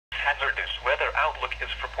hazardous weather outlook is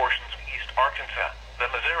for portions of East Arkansas, the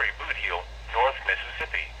Missouri Boot Heel, North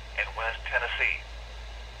Mississippi, and West Tennessee.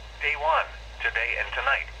 Day 1, today and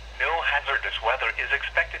tonight, no hazardous weather is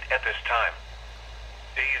expected at this time.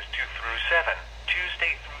 Days 2 through 7,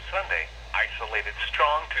 Tuesday through Sunday, isolated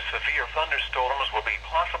strong to severe thunderstorms will be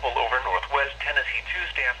possible over northwest Tennessee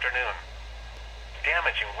Tuesday afternoon.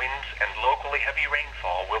 Damaging winds and locally heavy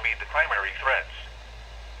rainfall will be the primary threats.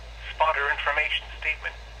 Spotter information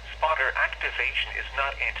statement. Spotter activation is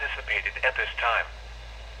not anticipated at this time.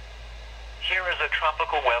 Here is a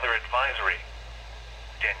tropical weather advisory.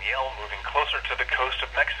 Danielle moving closer to the coast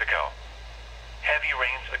of Mexico. Heavy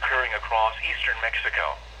rains occurring across eastern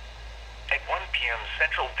Mexico. At 1 p.m.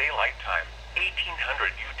 Central Daylight Time,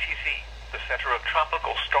 1800 UTC, the center of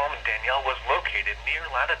Tropical Storm Danielle was located near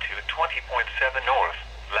latitude 20.7 north,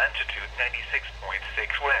 latitude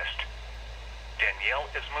 96.6 west. Danielle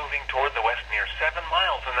is moving toward the west near 7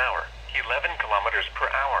 miles an hour, 11 kilometers per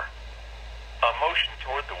hour. A motion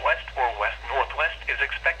toward the west or west-northwest is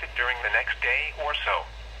expected during the next day or so.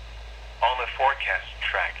 On the forecast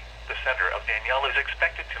track, the center of Danielle is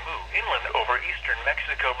expected to move inland over eastern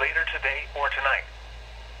Mexico later today or tonight.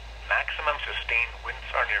 Maximum sustained winds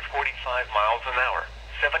are near 45 miles an hour,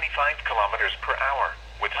 75 kilometers per hour,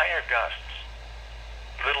 with higher gusts.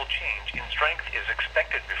 Little change in strength is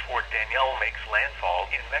expected before Danielle makes landfall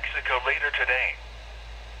in Mexico later today.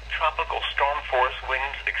 Tropical storm force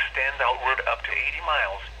winds extend outward up to 80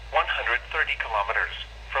 miles, 130 kilometers,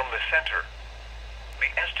 from the center.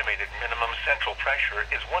 The estimated minimum central pressure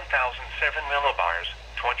is 1,007 millibars,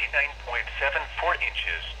 29.74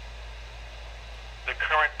 inches. The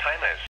current time is